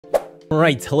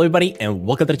Alright, hello everybody and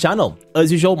welcome to the channel.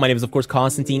 As usual, my name is of course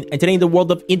Constantin, and today in the world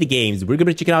of indie games, we're going to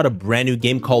be checking out a brand new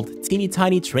game called Teeny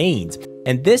Tiny Trains.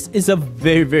 And this is a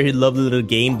very lovely little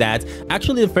game that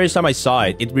actually the first time I saw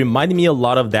it, it reminded me a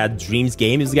lot of that Dreams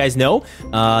game, as you guys know,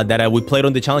 that we played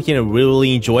on the channel here and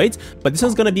really enjoyed. But this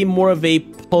one's going to be more of a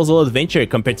puzzle adventure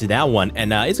compared to that one,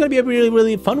 and it's going to be a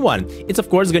really fun one. It's of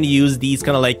course going to use these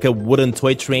kind of like wooden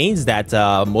toy trains that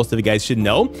most of you guys should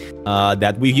know,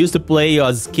 that we used to play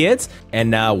as kids,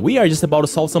 and we are just about to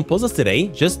solve some puzzles today,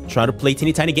 just trying to play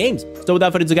teeny tiny games. So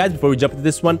without further ado guys, before we jump into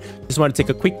this one, just want to take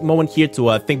a quick moment here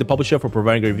to thank the publisher for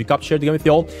providing a review copy, share the game with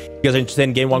you all. If you guys are interested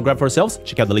in getting one grab for yourselves,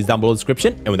 check out the links down below in the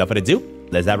description. And without further ado,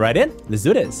 let's dive right in. Let's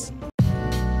do this.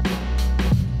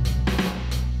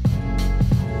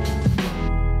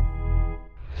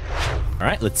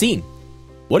 Alright, let's see.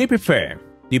 What do you prefer? Do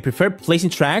you prefer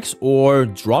placing tracks or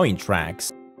drawing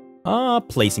tracks?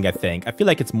 Placing, I think. I feel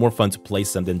like it's more fun to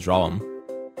place them than draw them.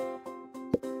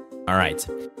 Alright,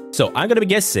 so I'm gonna be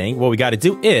guessing what we gotta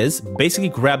do is basically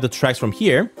grab the tracks from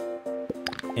here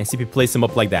and see if you place them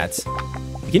up like that.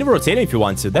 You can even rotate them if you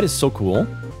want to. That is so cool.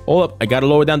 Hold up, I gotta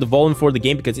lower down the volume for the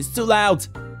game because it's too loud.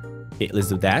 Okay, let's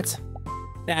do that.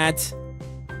 That.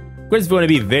 Of course, it's going to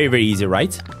be very easy,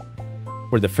 right?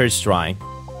 For the first try.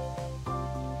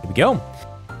 Here we go.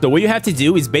 So what you have to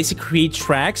do is basically create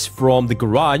tracks from the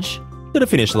garage to the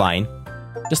finish line.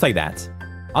 Just like that.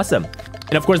 Awesome.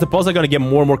 And of course, the puzzles are going to get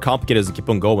more and more complicated as we keep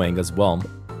on going as well.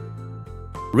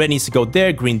 Red needs to go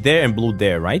there, green there, and blue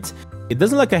there, right? It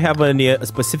doesn't look like I have a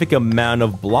specific amount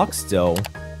of blocks though,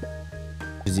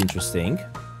 which is interesting.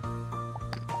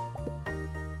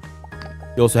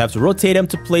 You also have to rotate them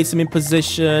to place them in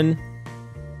position.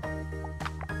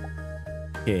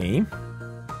 Okay.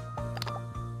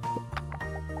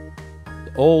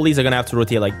 All these are gonna have to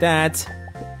rotate like that.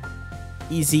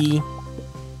 Easy.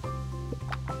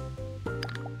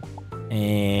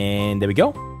 And there we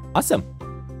go. Awesome.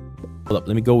 Hold up,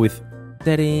 let me go with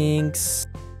settings.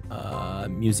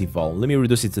 Music volume. Let me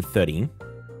reduce it to 30.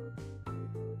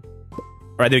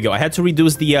 Alright, there we go. I had to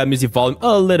reduce the music volume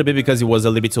a little bit because it was a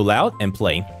little bit too loud, and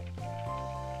play.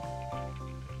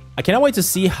 I cannot wait to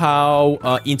see how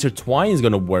intertwine is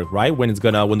gonna work, right? When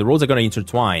the roads are gonna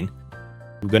intertwine.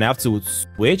 We're gonna have to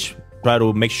switch, try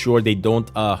to make sure they don't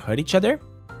hurt each other.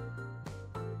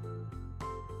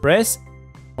 Press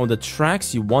on the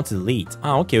tracks you want to delete.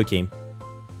 Ah, okay.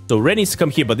 So red needs to come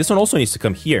here, but this one also needs to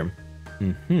come here.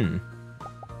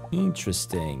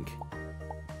 Interesting.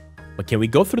 But can we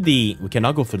go through the... We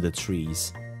cannot go through the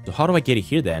trees. So how do I get it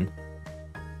here then?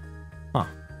 Huh.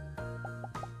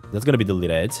 That's gonna be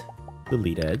deleted.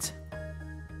 Deleted. This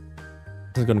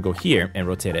is gonna go here and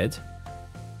rotate it.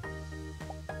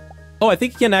 Oh, I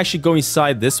think you can actually go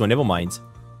inside this one. Never mind.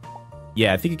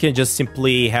 Yeah, I think you can just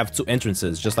simply have two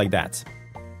entrances, just like that.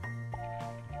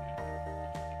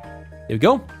 There we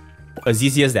go. As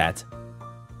easy as that.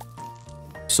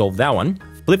 Solve that one.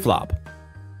 Flip-flop.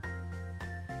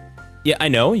 Yeah, I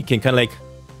know. You can kind of like...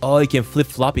 Oh, you can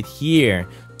flip-flop it here.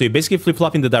 So you basically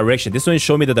flip-flop in the direction. This one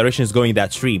show me the direction is going in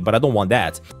that tree, but I don't want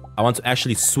that. I want to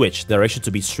actually switch the direction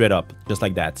to be straight up, just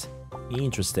like that.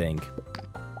 Interesting.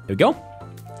 There we go.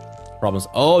 Problems.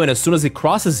 Oh, and as soon as it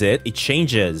crosses it, it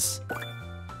changes.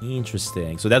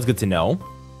 Interesting. So that's good to know.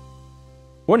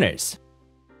 Corners.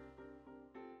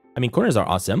 I mean, corners are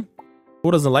awesome. Who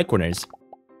doesn't like corners?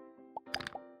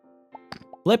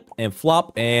 Flip and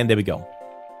flop, and there we go.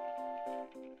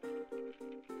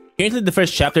 Currently, the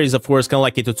first chapter is, of course, kind of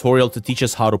like a tutorial to teach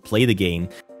us how to play the game.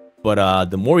 But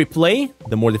the more we play,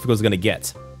 the more difficult it's going to get.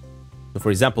 So,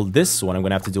 for example, this one, I'm going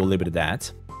to have to do a little bit of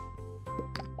that.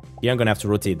 Here, I'm going to have to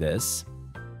rotate this.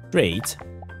 Straight.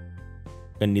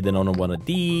 Going to need another one of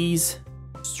these.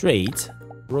 Straight.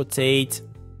 Rotate.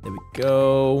 There we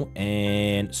go.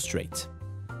 And straight.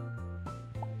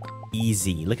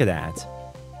 Easy. Look at that.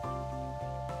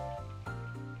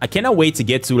 I cannot wait to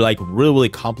get to like really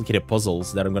complicated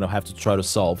puzzles that I'm gonna have to try to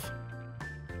solve.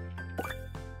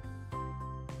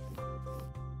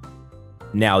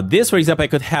 Now this, for example, I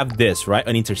could have this, right?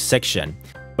 An intersection.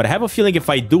 But I have a feeling if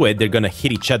I do it, they're gonna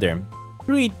hit each other.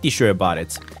 Pretty sure about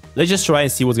it. Let's just try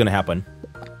and see what's gonna happen.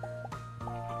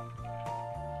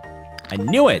 I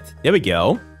knew it! There we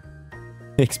go.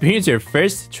 Experience your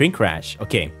first train crash.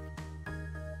 Okay.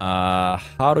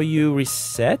 How do you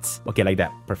reset? Okay, like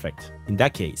that. Perfect. In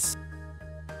that case.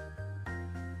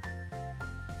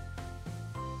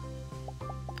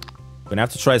 I'm gonna have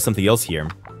to try something else here.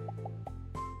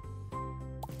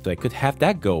 So I could have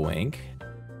that going.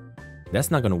 That's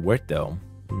not gonna work though.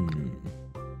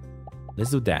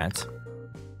 Let's do that.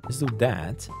 Let's do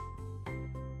that.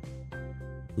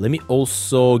 Let me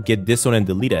also get this one and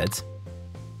delete it.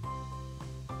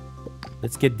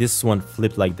 Let's get this one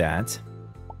flipped like that.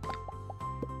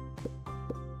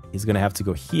 He's gonna have to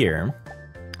go here.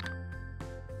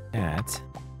 That.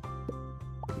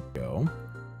 There we go.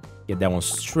 Get that one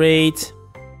straight.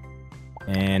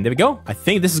 And there we go. I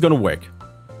think this is gonna work.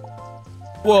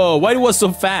 Whoa, why it was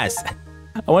so fast?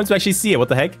 I wanted to actually see it. What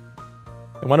the heck?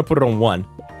 I want to put it on 1.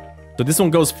 So this one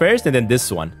goes first and then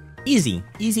this one. Easy,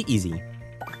 easy, easy.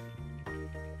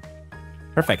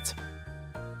 Perfect.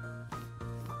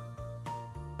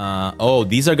 Oh,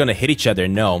 these are gonna hit each other.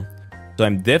 No. So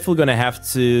I'm definitely gonna have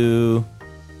to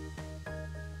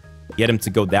get him to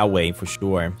go that way for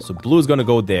sure. So blue is gonna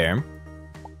go there.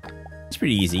 It's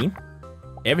pretty easy.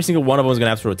 Every single one of them is gonna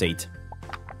have to rotate.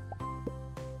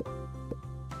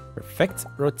 Perfect.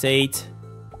 Rotate.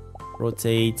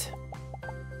 Rotate.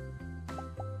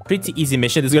 Pretty easy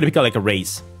mission. This is gonna become like a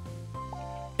race.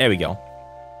 There we go.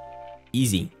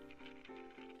 Easy.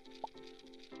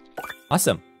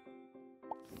 Awesome.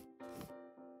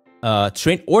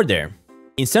 Train order.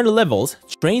 In certain levels,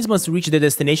 trains must reach their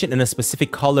destination in a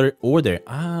specific color order.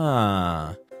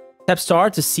 Ah. Tap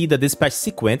start to see the dispatch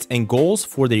sequence and goals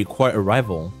for the required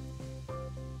arrival.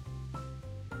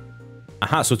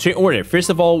 Aha, so train order. First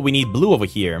of all, we need blue over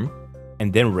here.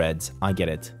 And then red. I get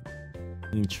it.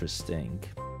 Interesting.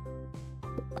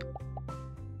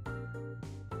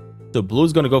 So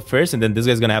blue's gonna go first, and then this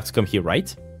guy's gonna have to come here,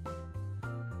 right?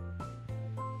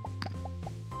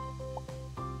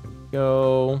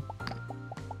 Go.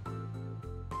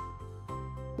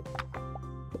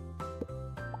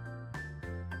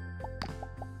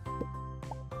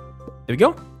 There we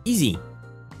go. Easy.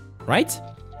 Right?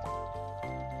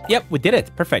 Yep, we did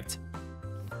it. Perfect.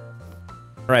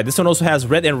 Alright, this one also has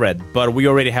red and red, but we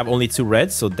already have only 2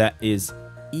 reds, so that is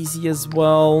easy as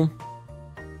well.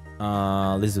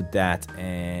 Let's do that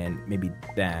and maybe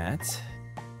that.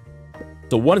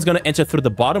 So one is going to enter through the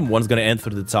bottom, one's going to enter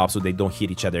through the top so they don't hit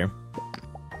each other.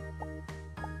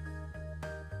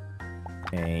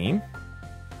 Okay.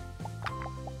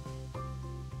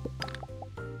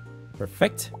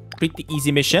 Perfect. Pretty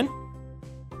easy mission.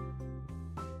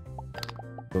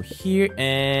 Go here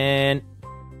and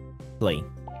play.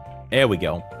 There we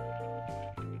go.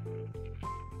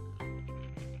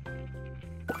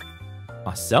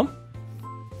 Awesome.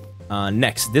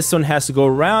 Next, this one has to go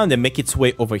around and make its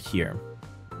way over here.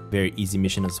 Very easy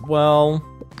mission as well.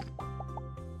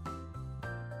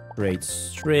 Straight,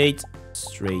 straight,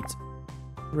 straight,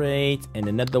 straight. And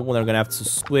another one I'm gonna have to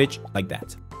switch like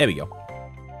that. There we go.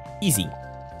 Easy.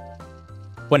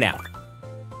 For now.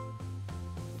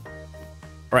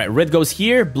 Alright, red goes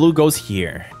here, blue goes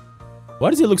here. Why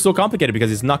does it look so complicated?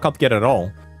 Because it's not complicated at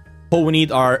all. All we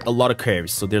need are a lot of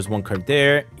curves. So there's one curve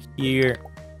there, here,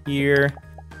 here.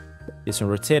 This one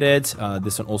rotated.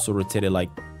 This one also rotated like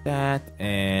that.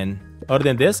 And other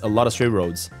than this, a lot of straight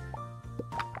roads.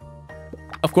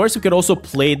 Of course, we could also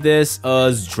play this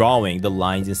as drawing the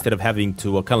lines instead of having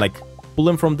to kind of like pull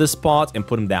them from this spot and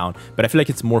put them down. But I feel like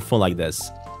it's more fun like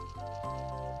this.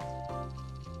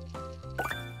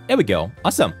 There we go.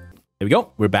 Awesome. There we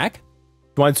go. We're back.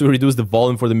 Trying to reduce the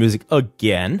volume for the music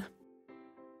again.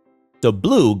 So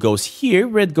blue goes here,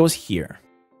 red goes here.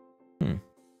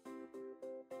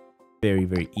 Very,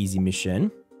 very easy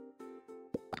mission.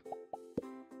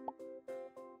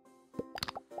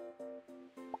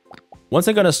 Once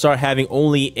I'm gonna start having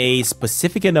only a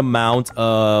specific amount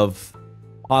of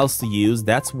files to use,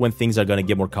 that's when things are gonna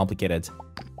get more complicated.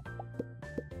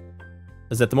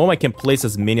 Because at the moment I can place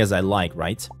as many as I like,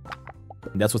 right?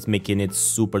 And that's what's making it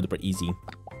super duper easy.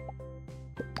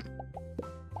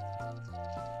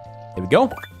 There we go.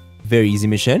 Very easy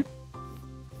mission.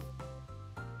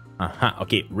 Aha,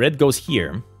 okay, red goes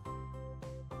here.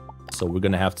 So we're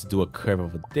gonna have to do a curve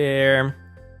over there.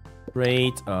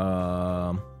 Great.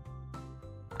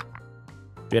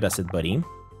 Straight as it, buddy.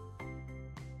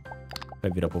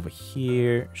 Curve it up over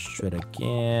here. Straight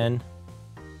again.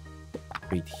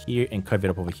 Straight here and curve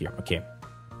it up over here. Okay.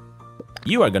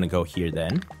 You are gonna go here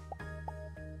then.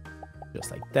 Just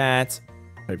like that.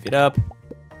 Curve it up.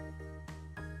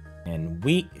 And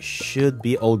we should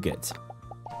be all good.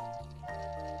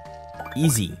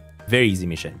 Easy. Very easy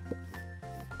mission.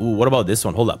 Ooh, what about this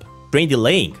one? Hold up. Train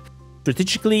delaying.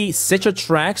 Strategically set your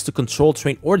tracks to control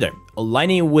train order,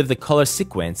 aligning with the color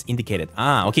sequence indicated.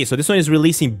 Ah, okay, so this one is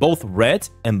releasing both red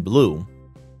and blue.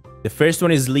 The first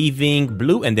one is leaving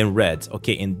blue and then red.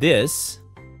 Okay, and this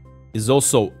is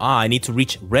also... I need to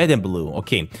reach red and blue.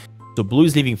 Okay, so blue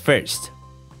is leaving first.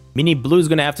 Meaning blue is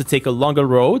going to have to take a longer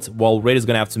road, while red is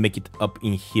going to have to make it up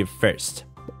in here first.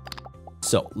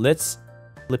 So, let's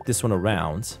flip this one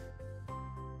around.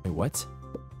 Wait, what?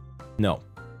 No.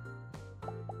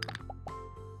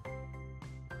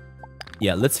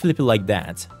 Yeah, let's flip it like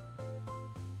that.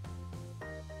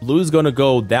 Blue's gonna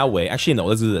go that way. Actually, no,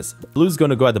 let's do this. Blue's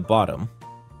gonna go at the bottom.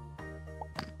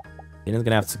 Then it's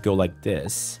gonna have to go like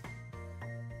this.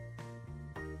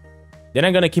 Then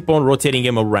I'm gonna keep on rotating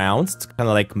him around to kind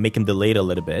of like make him delayed a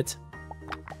little bit.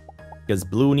 Because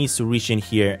blue needs to reach in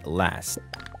here last.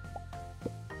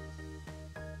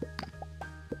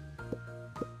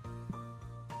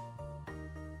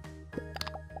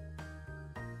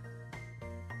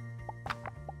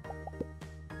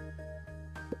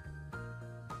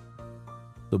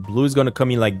 So blue is gonna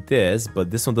come in like this, but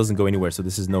this one doesn't go anywhere, so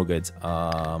this is no good.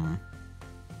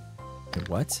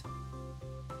 What?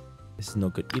 This is no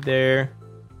good either.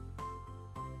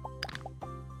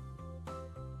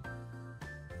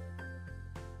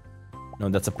 No,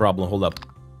 that's a problem. Hold up.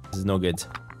 This is no good.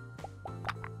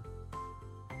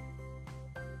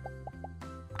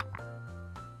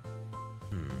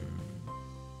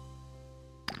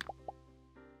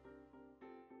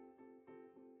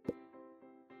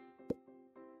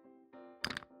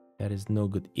 That is no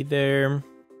good either.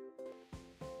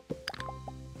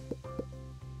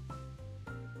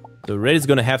 So red is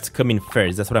gonna have to come in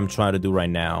first. That's what I'm trying to do right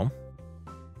now.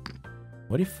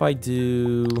 What if I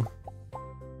do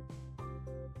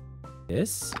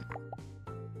this?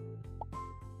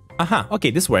 Aha,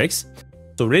 okay, this works.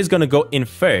 So red is gonna go in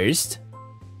first.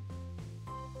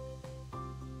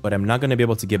 But I'm not gonna be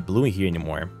able to get blue in here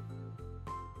anymore.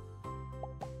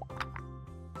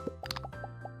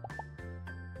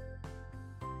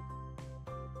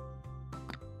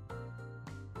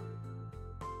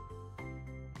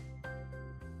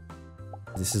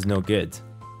 This is no good.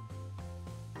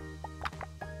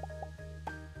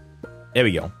 There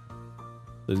we go.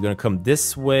 So it's gonna come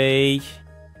this way.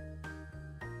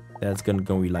 That's gonna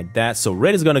go like that. So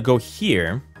red is gonna go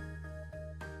here.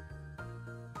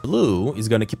 Blue is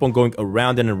gonna keep on going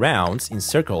around and around in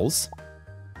circles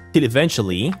till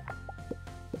eventually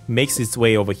makes its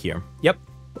way over here. Yep.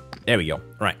 There we go. All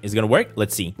right, is it gonna work?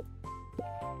 Let's see.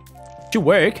 Should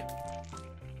work.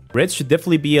 Red should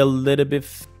definitely be a little bit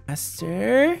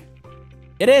faster.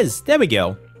 It is. There we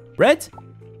go. Red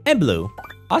and blue.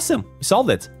 Awesome. We solved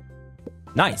it.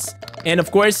 Nice. And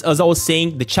of course, as I was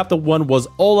saying, the chapter 1 was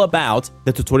all about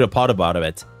the tutorial part about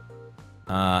it.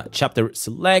 Chapter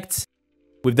select.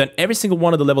 We've done every single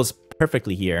one of the levels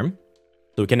perfectly here.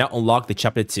 So we can now unlock the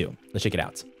chapter 2. Let's check it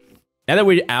out. Now that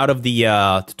we're out of the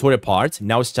tutorial part,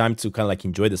 now it's time to kind of like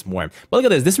enjoy this more. But look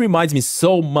at this. This reminds me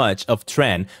so much of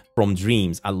Tren from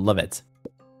Dreams. I love it.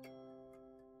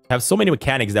 I have so many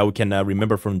mechanics that we can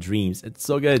remember from Dreams. It's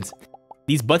so good.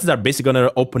 These buttons are basically going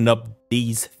to open up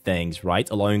these things, right?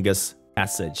 Allowing us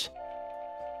passage.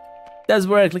 Does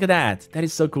work. Look at that. That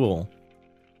is so cool.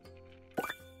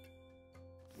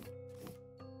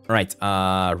 All right.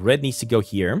 Red needs to go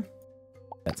here.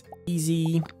 That's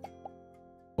easy.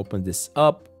 Open this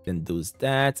up. Then do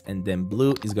that. And then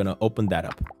blue is going to open that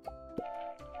up.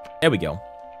 There we go.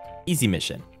 Easy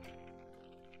mission.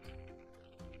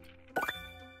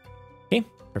 Okay.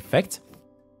 Perfect.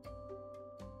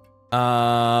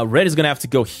 Red is gonna have to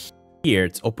go here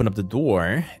to open up the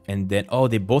door, and then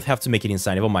they both have to make it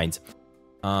inside. Never mind.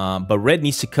 But red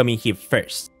needs to come in here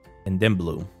first, and then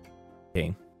blue.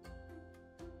 Okay.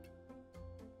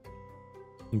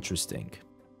 Interesting.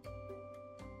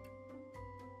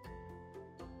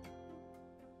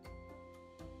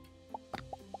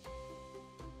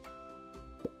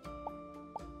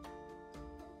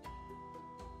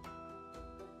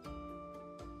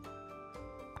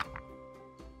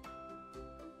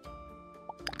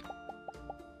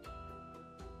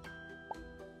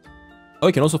 Oh,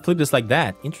 you can also flip this like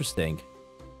that. Interesting.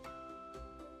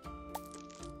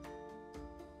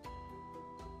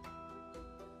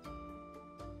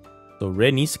 So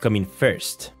red needs to come in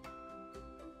first.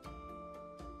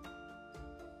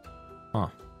 Huh.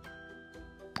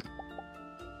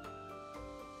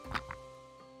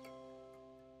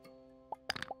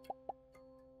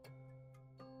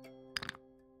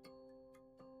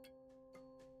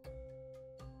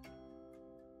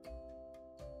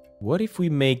 What if we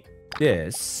make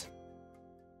this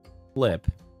flip?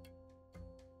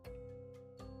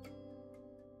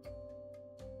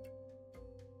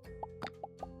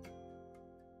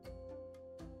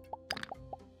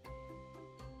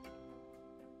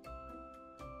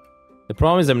 The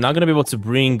problem is I'm not gonna be able to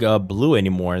bring blue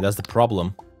anymore. That's the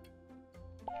problem.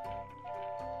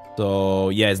 So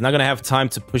yeah, it's not gonna have time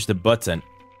to push the button.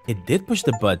 It did push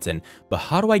the button, but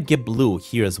how do I get blue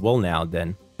here as well now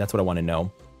then? That's what I want to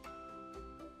know.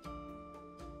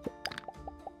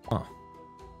 Huh.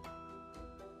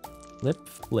 Flip,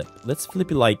 flip. Let's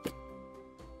flip it like...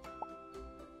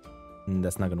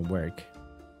 that's not gonna work.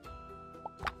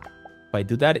 If I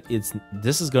do that,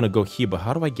 this is gonna go here, but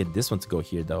how do I get this one to go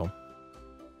here though?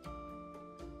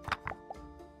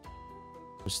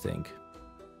 Interesting.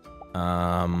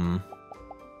 Gonna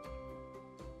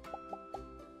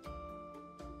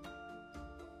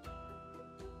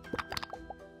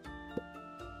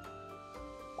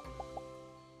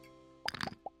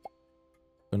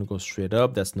go straight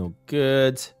up, that's no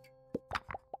good.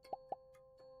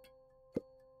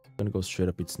 Gonna go straight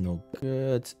up, it's no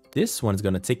good. This one's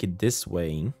gonna take it this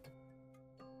way.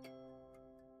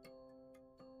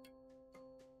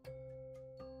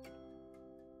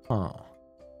 Huh.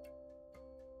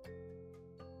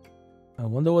 I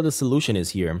wonder what the solution is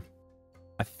here.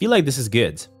 I feel like this is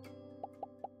good.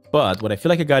 But what I feel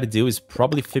like I gotta do is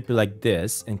probably flip it like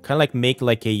this and kind of like make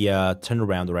like a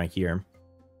turnaround right here.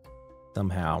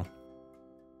 Somehow.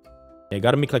 Yeah, I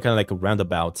gotta make like kind of like a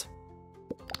roundabout.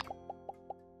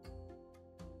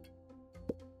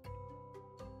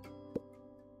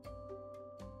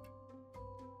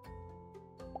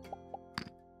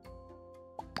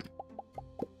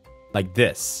 Like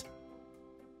this.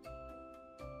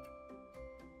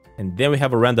 And then we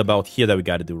have a roundabout here that we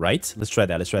gotta do, right? Let's try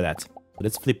that, let's try that.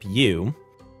 Let's flip you.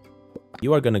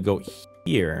 You are gonna go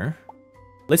here.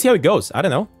 Let's see how it goes. I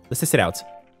don't know. Let's test it out.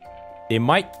 They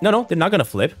might... No, they're not gonna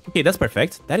flip. Okay, that's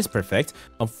perfect. That is perfect.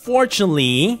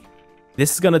 Unfortunately,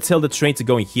 this is gonna tell the train to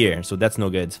go in here, so that's no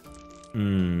good.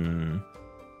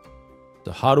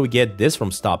 So how do we get this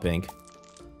from stopping?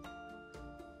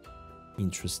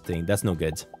 Interesting. That's no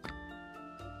good.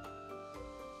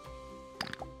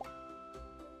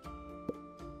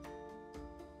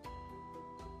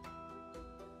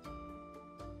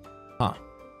 Huh.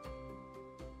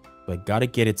 So I gotta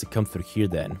get it to come through here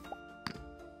then.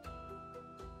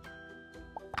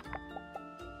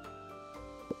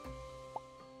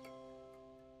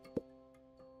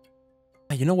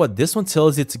 You know what? This one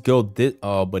tells it to go this...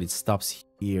 Oh, but it stops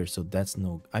here, so that's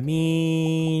no... I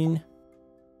mean...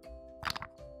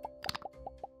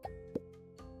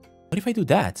 What if I do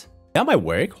that? That might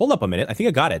work. Hold up a minute. I think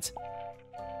I got it.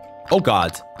 Oh,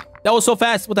 God. That was so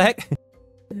fast. What the heck?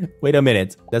 Wait a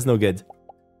minute. That's no good.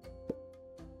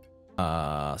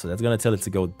 So that's gonna tell it to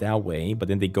go that way, but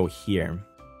then they go here.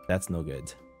 That's no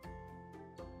good.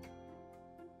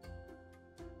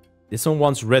 This one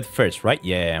wants red first, right?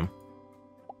 Yeah.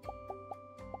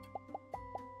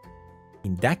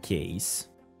 In that case...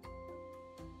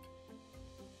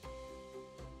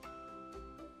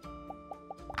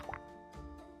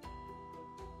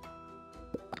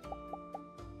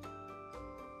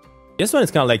 This one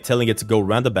is kind of like telling it to go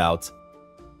roundabout.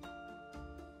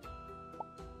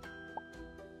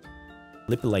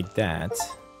 Flip it like that.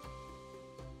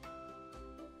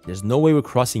 There's no way we're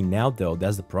crossing now, though.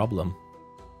 That's the problem.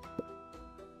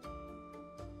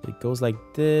 It goes like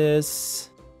this.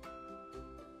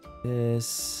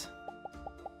 This.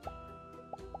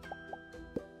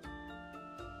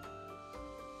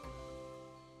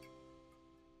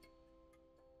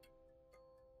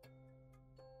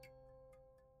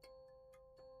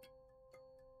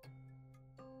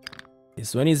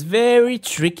 This one is very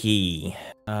tricky.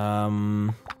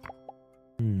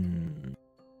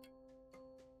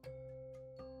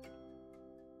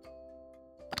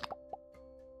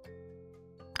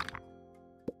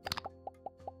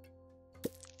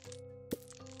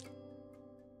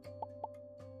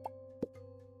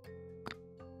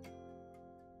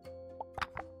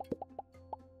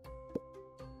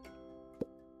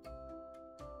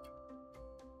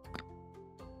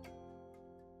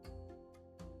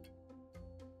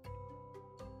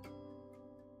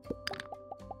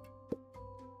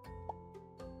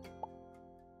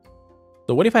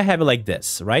 So what if I have it like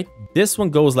this, right? This one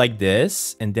goes like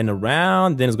this, and then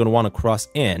around, then it's going to want to cross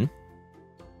in.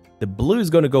 The blue is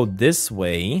going to go this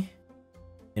way,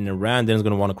 and around, then it's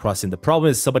going to want to cross in. The problem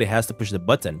is somebody has to push the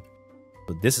button.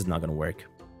 So this is not going to work.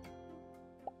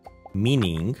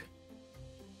 Meaning,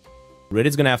 red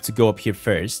is going to have to go up here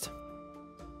first.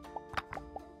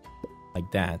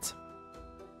 Like that.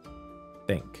 I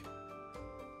think.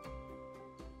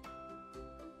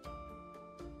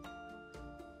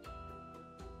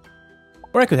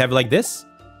 Or I could have it like this.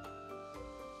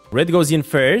 Red goes in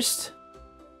first,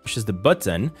 pushes the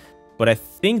button, but I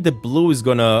think the blue is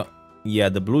gonna... Yeah,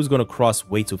 the blue is gonna cross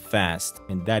way too fast,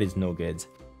 and that is no good.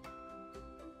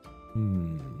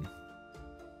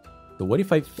 So what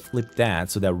if I flip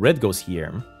that so that red goes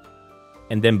here,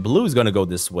 and then blue is gonna go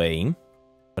this way,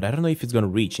 but I don't know if it's gonna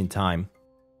reach in time.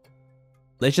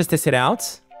 Let's just test it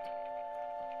out.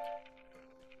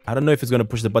 I don't know if it's gonna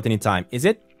push the button in time. Is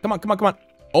it? Come on, come on, come on.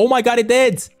 Oh my god, it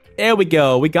did! There we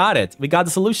go. We got it. We got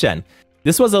the solution.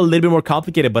 This was a little bit more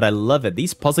complicated, but I love it.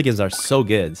 These puzzle games are so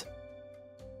good.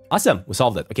 Awesome. We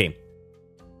solved it. Okay.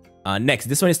 Next,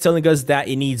 this one is telling us that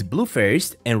it needs blue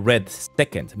first and red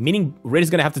second. Meaning red is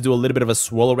going to have to do a little bit of a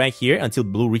swirl around here until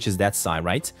blue reaches that side,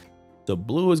 right? So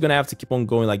blue is going to have to keep on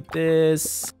going like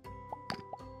this.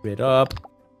 Straight up.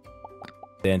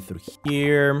 Then through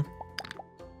here.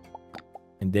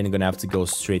 And then you're going to have to go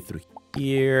straight through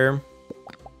here.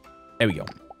 There we go.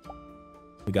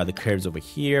 We got the curves over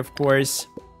here, of course.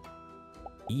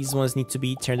 These ones need to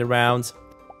be turned around.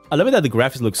 I love it that the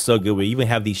graphics look so good. We even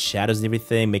have these shadows and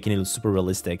everything, making it look super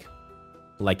realistic.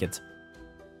 I like it.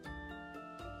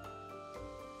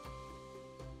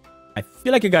 I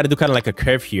feel like I gotta do kind of like a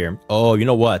curve here. Oh, you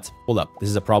know what? Hold up. This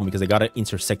is a problem because I gotta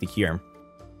intersect it here.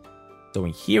 So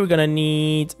in here, we're gonna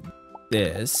need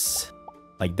this.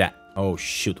 Like that. Oh,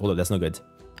 shoot. Hold up. That's no good.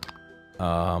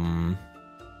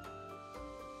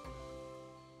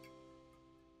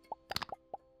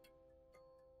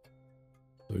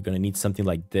 We're gonna need something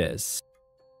like this.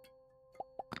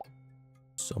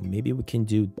 So maybe we can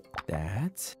do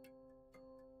that.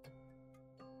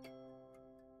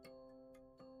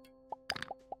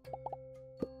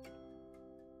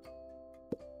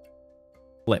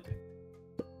 Flip.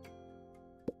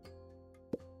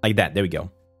 Like that. There we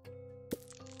go.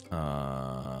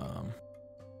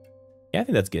 Yeah, I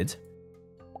think that's good.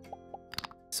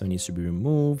 So it needs to be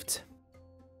removed.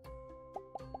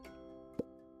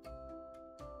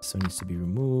 So it needs to be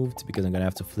removed because I'm gonna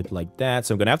have to flip like that.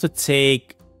 So I'm gonna have to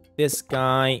take this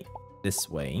guy this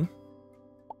way.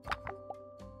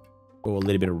 Go a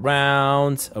little bit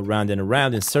around and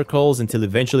around in circles until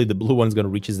eventually the blue one's gonna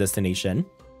reach its destination.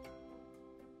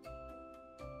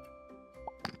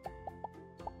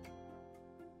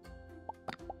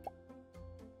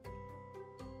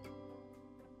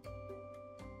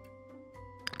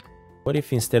 What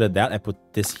if instead of that I put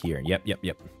this here?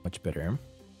 Yep. Much better.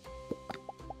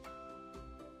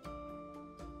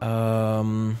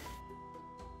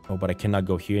 Oh, but I cannot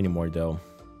go here anymore though.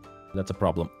 That's a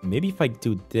problem. Maybe if I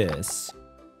do this.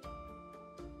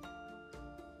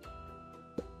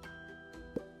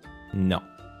 No.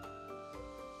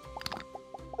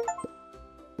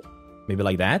 Maybe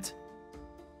like that.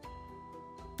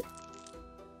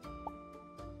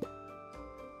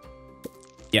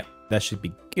 Yeah, that should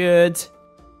be good.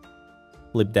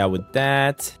 Flip that with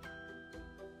that.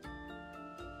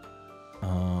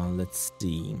 Let's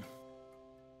see.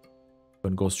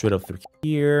 Gonna go straight up through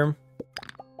here.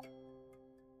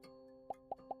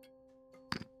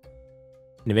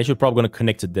 And eventually probably gonna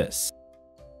connect to this.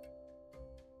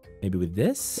 Maybe with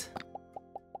this?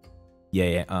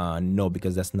 Yeah. No,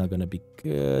 because that's not gonna be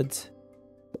good.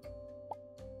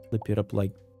 Flip it up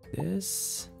like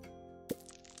this.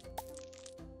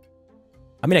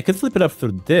 I mean, I could flip it up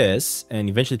through this and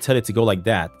eventually tell it to go like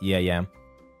that. Yeah.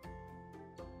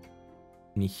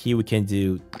 And here we can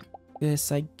do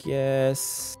this, I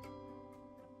guess.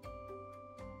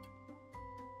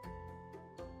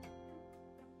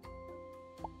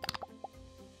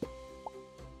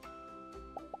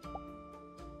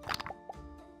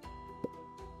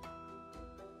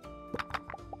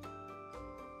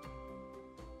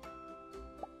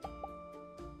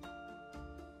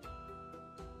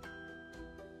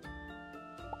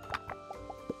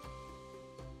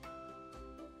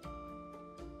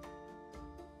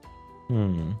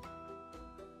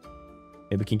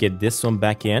 Maybe we can get this one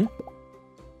back in.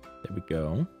 There we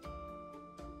go.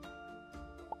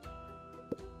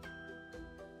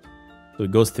 So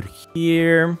it goes through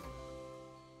here.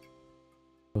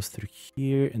 Goes through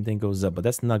here and then goes up. But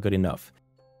that's not good enough.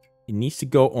 It needs to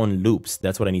go on loops.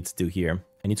 That's what I need to do here.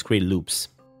 I need to create loops.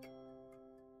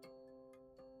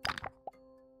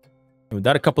 And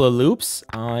without a couple of loops,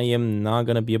 I am not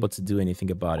going to be able to do anything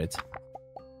about it.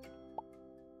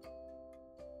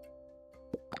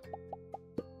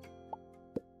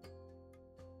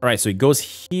 All right, so it goes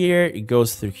here, it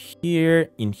goes through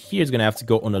here. In here, it's gonna have to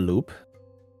go on a loop.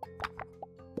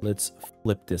 Let's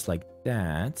flip this like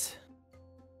that.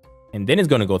 And then it's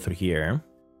gonna go through here.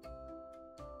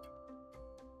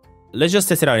 Let's just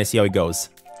test it out and see how it goes.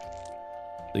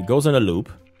 So it goes on a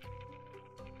loop.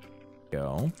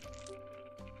 Go.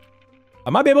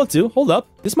 I might be able to. Hold up.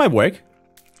 This might work.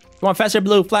 Come on, faster,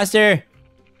 blue, faster.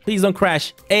 Please don't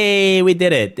crash. Hey, we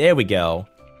did it. There we go.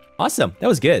 Awesome. That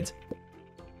was good.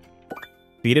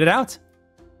 Beat it out.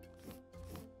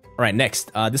 All right,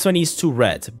 next. This one needs 2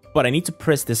 red, but I need to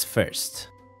press this first.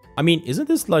 I mean, isn't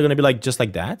this like gonna be like just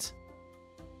like that?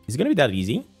 Is it gonna be that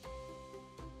easy?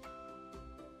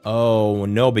 Oh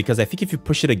no, because I think if you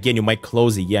push it again, you might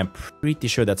close it. Yeah, I'm pretty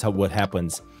sure that's what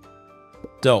happens.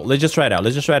 So let's just try it out.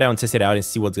 Let's just try it out and test it out and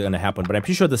see what's gonna happen. But I'm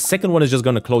pretty sure the second one is just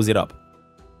gonna close it up.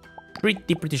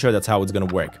 Pretty sure that's how it's gonna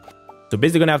work. So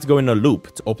basically gonna have to go in a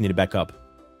loop to open it back up.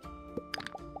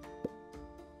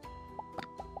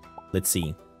 Let's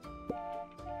see.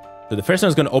 So the first one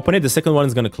is gonna open it, the second one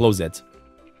is gonna close it.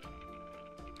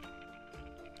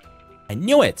 I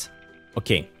knew it!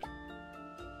 Okay.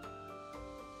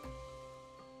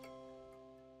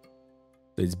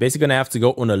 So it's basically gonna have to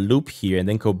go on a loop here and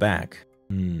then go back.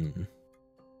 So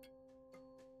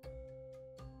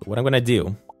what I'm gonna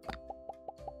do...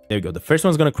 There we go. The first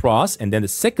one's gonna cross, and then the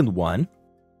second one...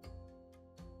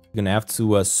 You're gonna have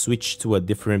to switch to a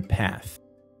different path.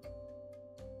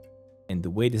 And the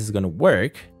way this is gonna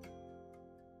work...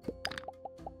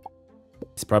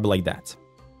 It's probably like that.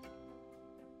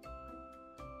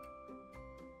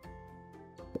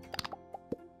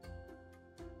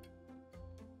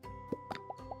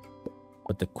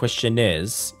 But the question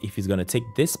is, if he's gonna take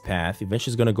this path,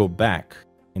 eventually he's gonna go back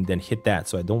and then hit that.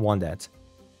 So I don't want that.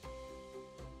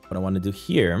 What I want to do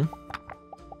here...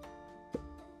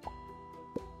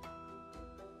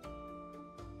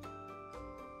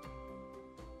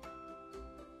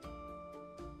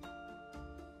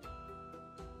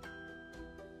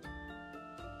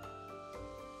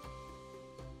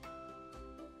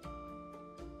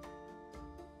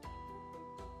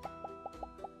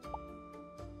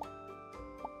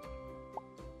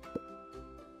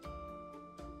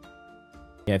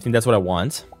 Yeah, I think that's what I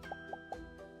want.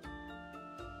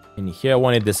 And here I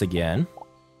wanted this again.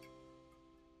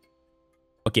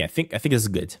 Okay, I think this is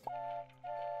good.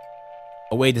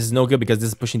 Oh wait, this is no good because this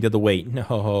is pushing the other way.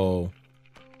 No.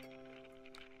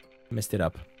 Messed it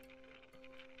up.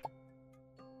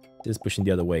 This is pushing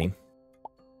the other way.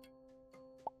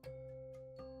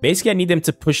 Basically, I need them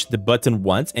to push the button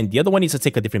once, and the other one needs to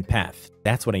take a different path.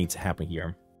 That's what I need to happen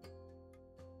here.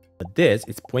 But this,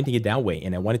 it's pointing it that way,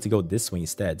 and I want it to go this way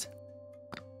instead.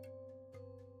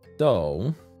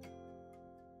 So...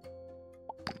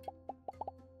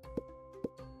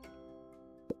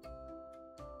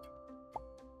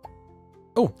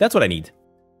 Oh, that's what I need.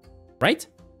 Right?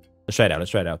 Let's try it out, let's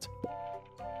try it out.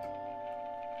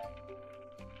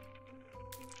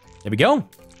 There we go.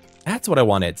 That's what I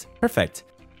wanted. Perfect.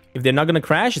 If they're not gonna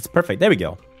crash, it's perfect. There we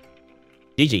go.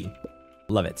 GG.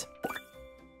 Love it.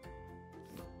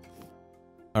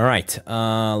 All right,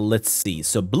 let's see.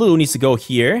 So blue needs to go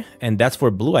here, and that's for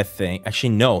blue, I think. Actually,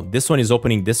 no. This one is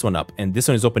opening this one up, and this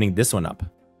one is opening this one up.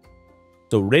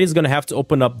 So red is gonna have to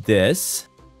open up this,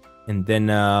 and then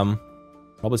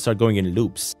probably start going in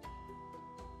loops.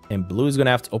 And blue is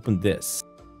gonna have to open this.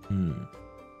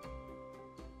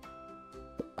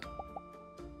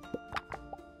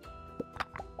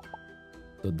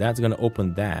 So that's gonna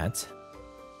open that,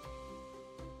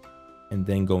 and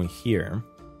then going here.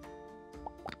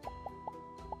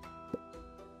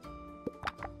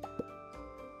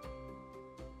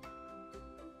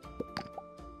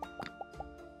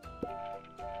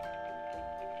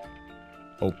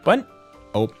 Open.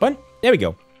 Open. There we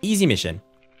go. Easy mission.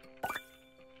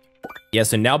 Yeah,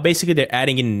 so now basically they're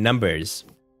adding in numbers.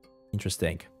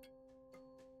 Interesting.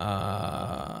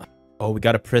 Oh, we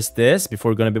gotta press this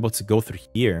before we're gonna be able to go through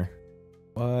here.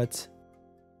 What?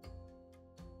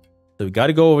 So we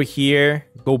gotta go over here,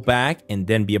 go back, and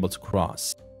then be able to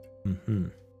cross.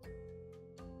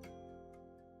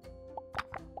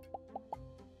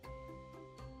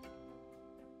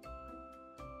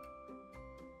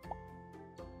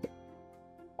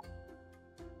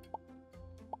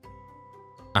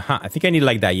 I think I need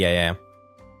like that. Yeah.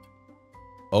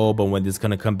 Oh, but when this is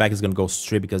gonna come back, it's gonna go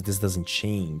straight because this doesn't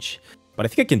change. But I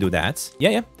think I can do that.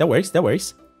 Yeah, that works. That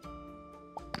works.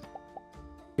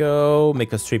 Go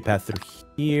make a straight path through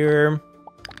here.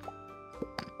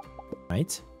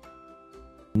 Right.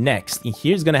 Next, in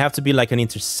here is gonna have to be like an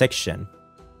intersection.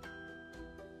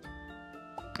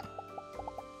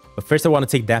 But first, I want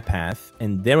to take that path,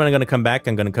 and then when I'm gonna come back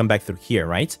through here,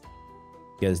 right?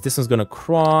 Because this one's gonna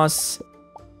cross.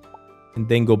 And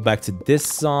then go back to this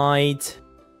side.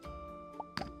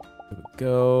 There we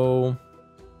go.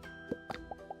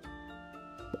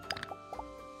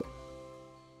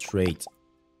 Straight.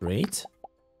 Straight.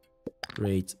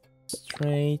 Straight.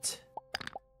 Straight.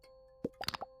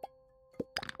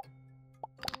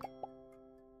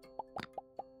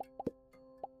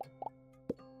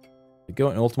 There we go.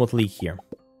 And ultimately here.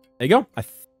 There you go.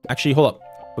 Actually, hold up.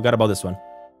 Forgot about this one.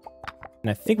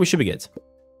 And I think we should be good.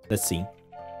 Let's see.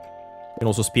 Can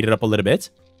also speed it up a little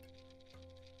bit.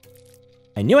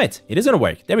 I knew it. It is gonna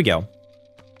work. There we go.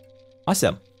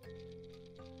 Awesome.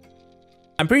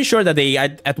 I'm pretty sure that they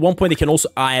at one point they can also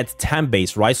add time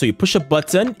base, right? So you push a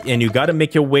button and you gotta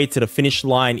make your way to the finish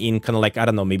line in kind of like, I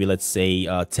don't know, maybe let's say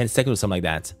 10 seconds or something like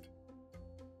that.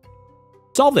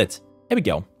 Solved it. There we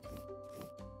go.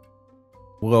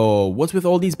 Whoa, what's with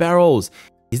all these barrels?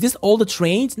 Is this all the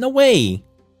trains? No way.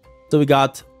 So we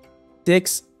got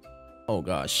 6. Oh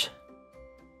gosh.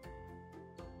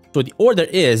 So the order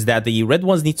is that the red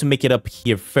ones need to make it up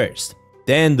here first.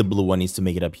 Then the blue one needs to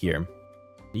make it up here.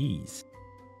 Jeez.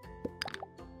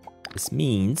 This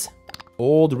means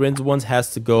all the red ones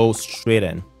has to go straight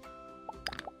in.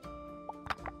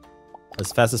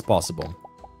 As fast as possible.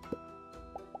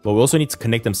 But we also need to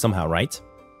connect them somehow, right?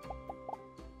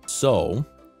 So,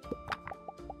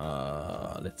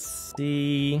 let's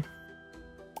see.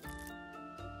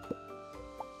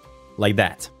 Like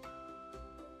that.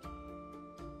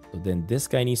 So then this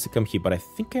guy needs to come here, but I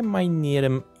think I might need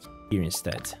him here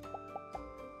instead.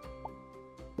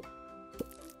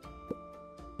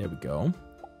 There we go.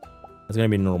 That's gonna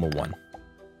be a normal one.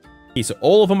 Okay, so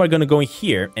all of them are gonna go in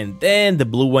here, and then the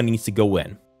blue one needs to go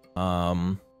in.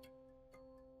 I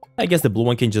guess the blue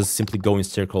one can just simply go in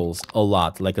circles a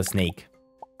lot, like a snake.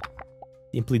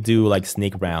 Simply do like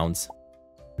snake rounds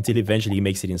until eventually he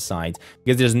makes it inside.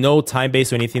 Because there's no time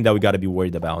base or anything that we gotta be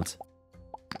worried about.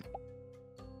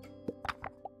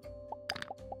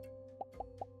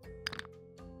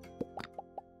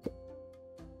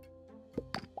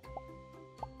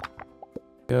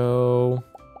 Go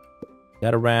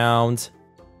that around.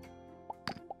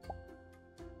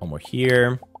 One more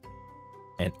here.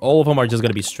 And all of them are just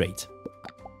gonna be straight.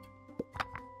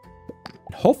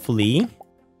 Hopefully,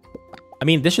 I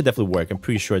mean, this should definitely work. I'm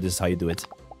pretty sure this is how you do it.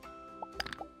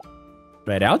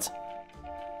 Try it out.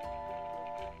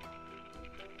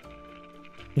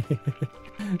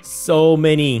 So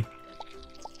many.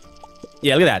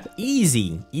 Yeah, look at that.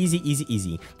 Easy. Easy, easy,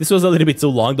 easy. This was a little bit too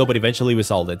long though, but eventually we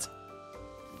solved it.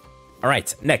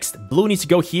 Alright, next. Blue needs to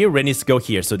go here, red needs to go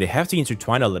here. So they have to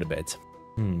intertwine a little bit.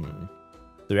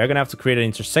 So we are gonna have to create an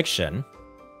intersection.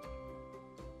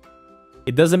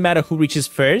 It doesn't matter who reaches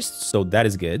first, so that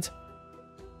is good.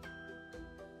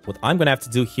 What I'm gonna have to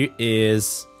do here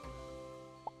is...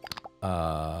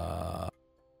 probably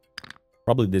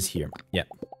this here. Yeah.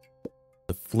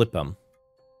 To flip them.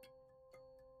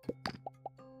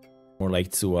 More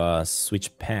like to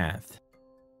switch path.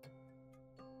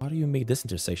 How do you make this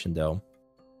intersection though?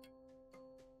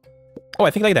 Oh,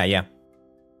 I think like that, yeah.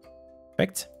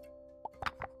 Perfect.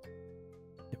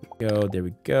 There we go, there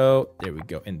we go, there we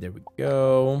go, and there we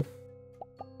go.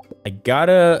 I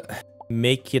gotta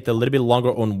make it a little bit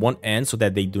longer on one end so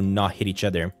that they do not hit each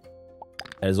other.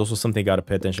 That is also something I gotta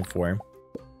pay attention for.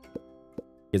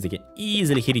 Because they can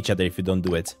easily hit each other if you don't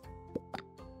do it.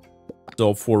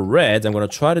 So for red, I'm gonna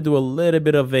try to do a little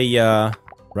bit of a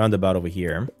roundabout over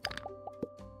here.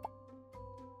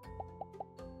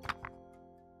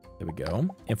 There we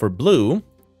go. And for blue,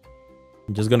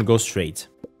 I'm just gonna go straight.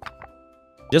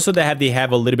 Just so that they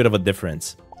have a little bit of a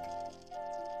difference.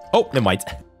 Oh, never mind.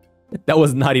 That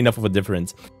was not enough of a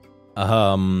difference.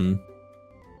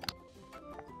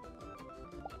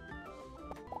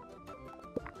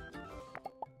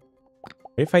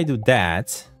 If I do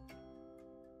that,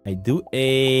 I do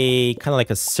a kind of like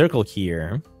a circle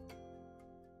here.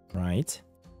 Right?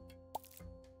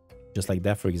 Just like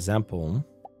that, for example.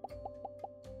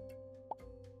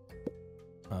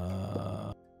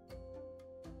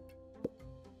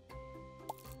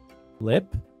 Flip.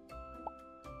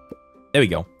 There we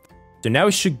go. So now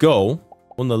it should go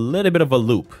on a little bit of a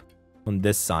loop on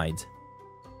this side.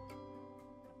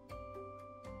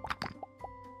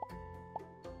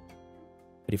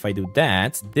 But if I do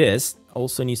that, this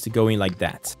also needs to go in like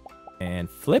that. And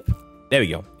flip. There we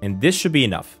go. And this should be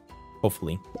enough.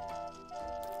 Hopefully.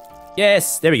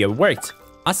 Yes, there we go. It worked.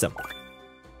 Awesome.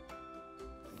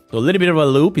 So a little bit of a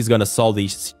loop is going to solve the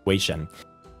situation.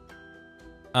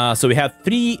 So we have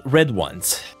 3 red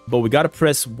ones, but we got to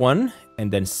press 1 and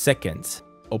then second.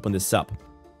 Open this up.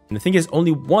 And the thing is,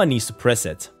 only one needs to press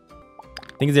it.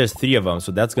 I think there's 3 of them,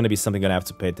 so that's going to be something I'm going to have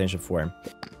to pay attention for.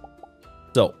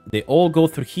 So they all go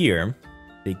through here.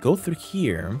 They go through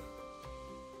here.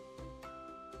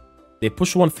 They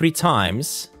push 1 3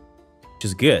 times, which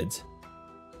is good.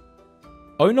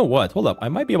 Oh, you know what? Hold up. I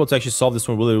might be able to actually solve this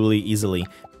one really, really easily.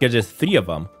 Because there's 3 of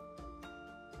them.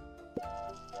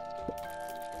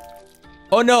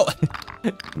 Oh, no.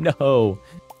 No.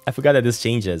 I forgot that this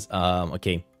changes.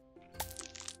 Okay.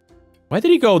 Why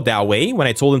did he go that way when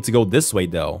I told him to go this way,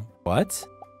 though? What?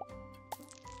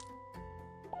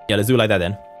 Yeah, let's do it like that,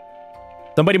 then.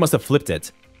 Somebody must have flipped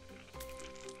it.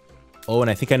 Oh,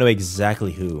 and I think I know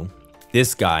exactly who.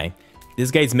 This guy.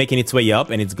 This guy's making its way up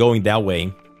and it's going that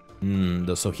way.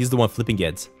 So he's the one flipping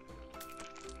it.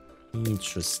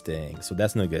 Interesting. So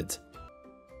that's no good.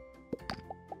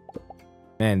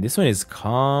 Man, this one is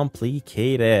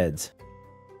complicated.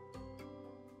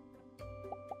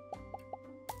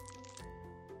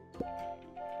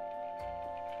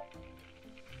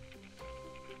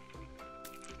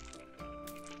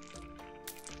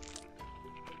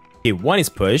 Okay, 1 is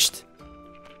pushed.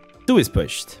 2 is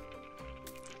pushed.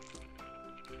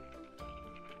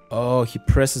 Oh, he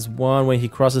presses 1 when he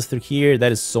crosses through here.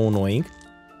 That is so annoying.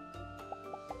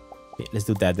 Okay, let's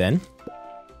do that then.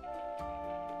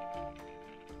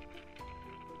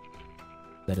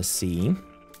 Let us see.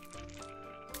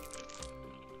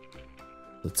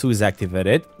 So 2 is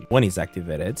activated. 1 is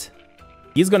activated.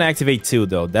 He's gonna activate 2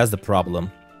 though. That's the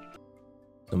problem.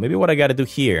 So maybe what I gotta do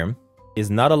here is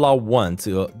not allow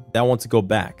that one to go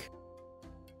back.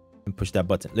 And push that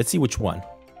button. Let's see which one.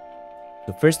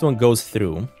 The first one goes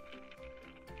through.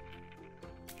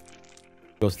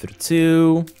 Goes through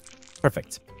 2.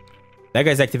 Perfect. That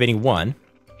guy's activating 1.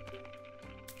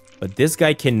 But this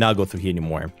guy cannot go through here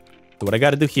anymore. So what I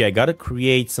gotta do here, I gotta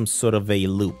create some sort of a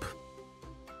loop.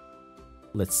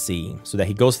 Let's see. So that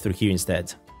he goes through here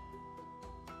instead.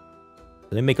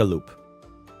 Let me make a loop.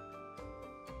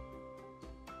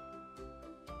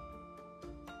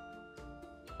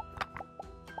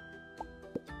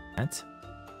 That.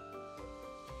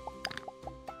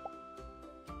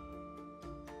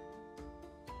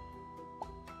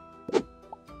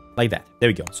 Like that. There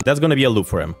we go. So that's gonna be a loop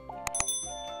for him.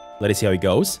 Let us see how it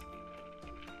goes.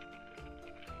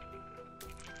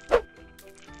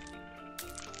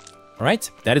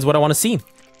 Alright, that is what I want to see.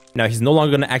 Now he's no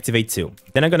longer gonna activate 2.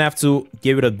 Then I'm gonna have to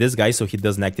get rid of this guy so he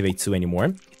doesn't activate 2 anymore.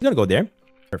 He's gonna go there.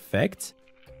 Perfect.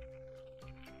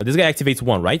 But this guy activates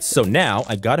 1, right? So now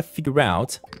I gotta figure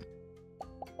out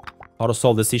how to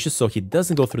solve this issue so he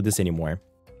doesn't go through this anymore.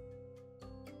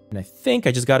 And I think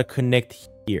I just gotta connect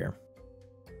here.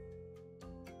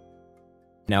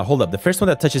 Now, hold up. The first one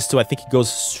that touches 2, I think he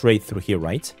goes straight through here,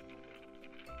 right?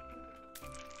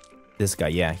 This guy,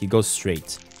 yeah, he goes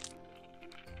straight.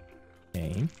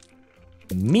 Okay.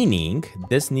 Meaning,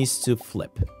 this needs to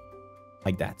flip.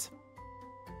 Like that.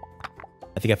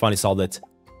 I think I finally solved it.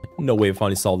 No way I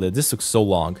finally solved it. This took so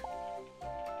long.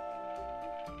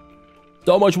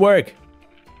 So much work!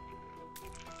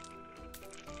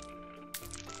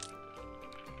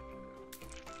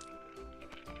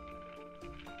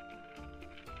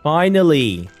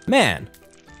 Finally! Man!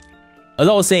 As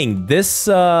I was saying, this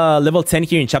level 10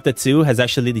 here in chapter 2 has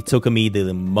actually taken me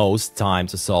the most time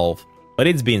to solve. But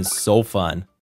it's been so fun.